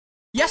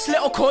Yes,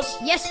 little cuz.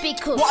 Yes, big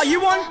cuz. What are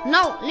you on?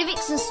 No,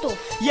 lyrics and stuff.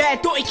 Yeah,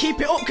 Dotty,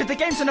 keep it up, cause the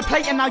game's on the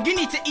plate and now you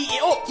need to eat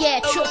it up. Yeah,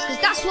 trust, cause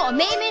that's what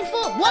I'm aiming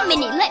for. 1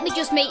 minute, let me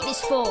just make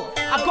this for.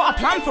 I've got a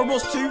plan for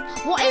us two.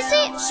 What is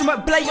it?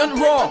 Something blatant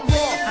raw.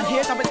 And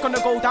here's how it's gonna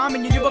go down.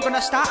 And you knew we're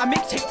gonna start a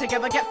mixtape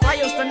together, get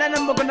flyers, and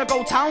then we're gonna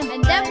go town.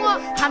 And then what?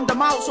 Hand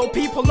them out so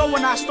people know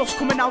when our stuff's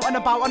coming out and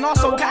about. And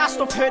also get our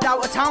stuff heard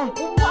out of town.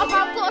 Well, what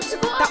about gutter to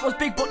gutter? That was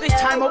big, but this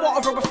time I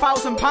want over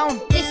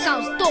 £1,000. This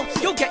sounds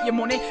dirty. You'll get your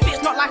money,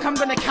 it's not like I'm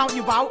gonna count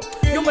you out.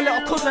 You're my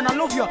little cousin, I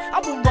love you, I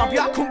won't rob you,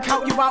 I couldn't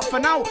count you out for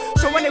now.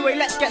 So anyway,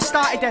 let's get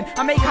started then,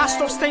 and make our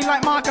stuff stain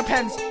like marker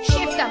pens.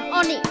 Shift them,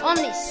 on it, on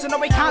this. So now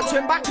we can't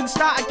turn back and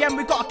start again,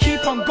 we gotta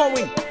keep on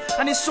going.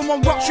 And if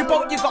someone rocks your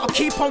boat, you gotta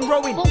keep on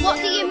rowing. But what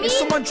do you mean? If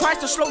someone tries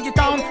to slow you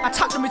down,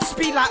 attack them with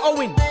speed like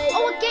Owen.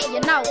 Oh, I get you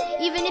now,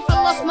 even if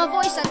I lost my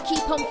voice, I'd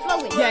keep on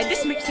flowing. Yeah,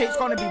 this mixtape's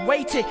gonna be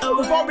weighty,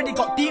 we've already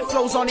got deep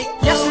flows on it.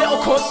 Yes, little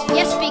cuz.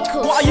 Yes, big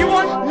cuz. What are you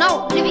on?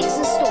 No, lyrics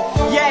and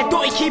stuff. Yeah,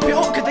 Dotty, keep it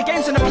up, cause the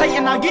game's on the plate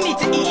and now you need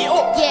to eat it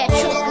up. Yeah,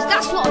 trust, cause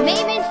that's what I'm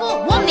aiming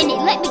for. 1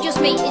 minute, let me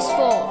just make this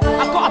for.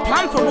 I've got a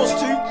plan for us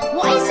two.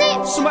 What is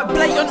it? Something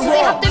blatant So we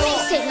raw. have the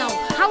mixtape now.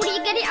 How do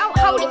you get it out?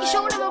 How do you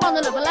show them we're on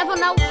another level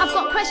now? I've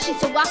got questions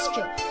to ask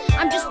you.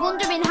 I'm just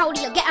wondering, how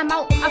do you get them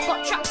out? I've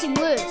got tracks in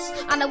words,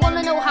 and I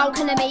wanna know how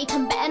can I make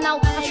them better now?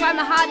 I try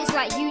my hardest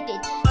like you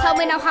did. Tell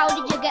me now, how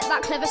did you get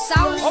that clever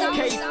sound?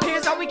 Okay,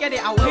 here's how we get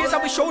it out. Here's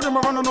how we show them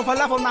we're on another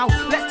level now.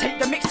 Let's take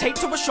the mixtape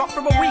to a shop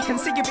for a week and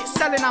see if it's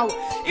selling out.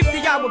 If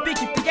they are, we're big,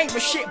 if they ain't, we're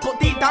shit. But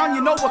deep down,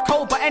 you know we're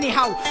cold. But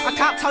anyhow, I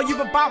can't tell you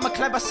about my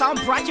clever sound,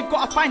 Brad. You've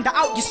got to find that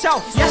out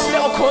yourself. Yes,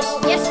 little cuz.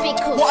 Yes, big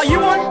cuz. What are you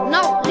on?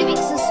 No,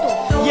 lyrics and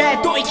stuff.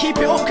 Yeah, Dotty, keep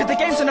it up, cause the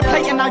game's on the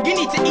plate and now you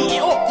need to eat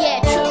it up. Yeah,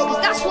 trust,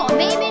 cause that's what I'm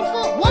aiming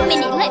for. 1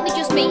 minute, let me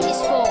just make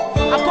this for.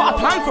 I've got a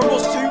plan for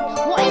us two.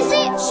 What is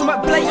it? Something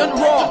blatant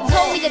raw. You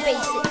told me the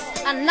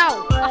basics, and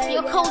now I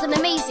feel cold and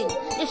amazing.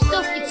 The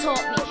stuff you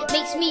taught me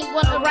makes me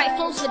want to write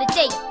flows for the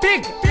day.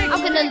 Big. I'm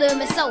gonna learn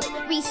myself,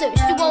 research,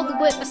 do all the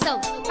work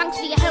myself. Thanks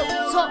for your help,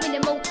 you taught me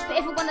the most. But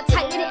if I wanna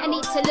tighten it, I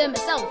need to learn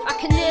myself. I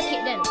can work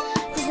it then.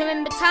 Cause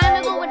remember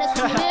time ago when I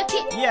couldn't work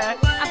it? Yeah.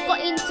 I've got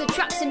into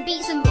tracks and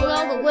beats and done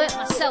all the work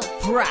myself.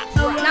 Brat.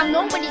 Now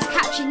nobody's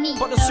catching me.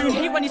 But they'll soon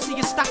hate when you see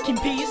you stacking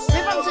peas.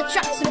 We're onto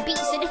tracks and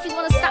beats, and if you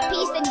wanna stack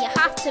peas, then you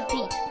have to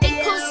be.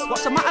 Because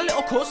What's the matter,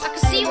 little cuz? I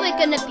can see we're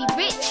gonna be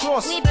rich.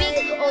 Trust. We're big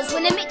us,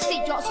 when the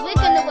mixtape drops, we're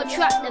gonna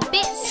attract the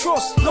bits.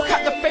 Trust, look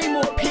at the fame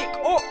we'll pick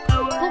up.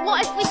 But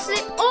what if we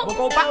slip up? We'll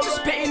go back to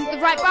spitting The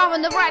right bar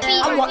and the right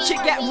beat. and watch it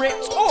get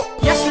ripped up.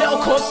 Yes, little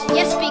cuz.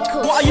 Yes, big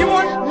cuz. What are you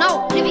on?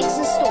 No, lyrics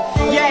and stuff.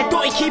 Yeah,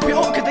 Dotty, keep it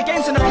up, cause the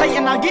game's on the plate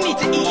and now you need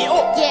to eat it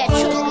up. Yeah,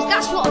 trust, cause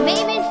that's what I'm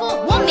aiming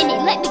for. 1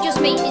 minute, let me just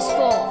make this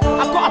for.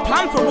 I've got a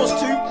plan for us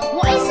two.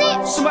 What is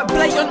it? Something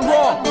blatant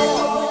raw.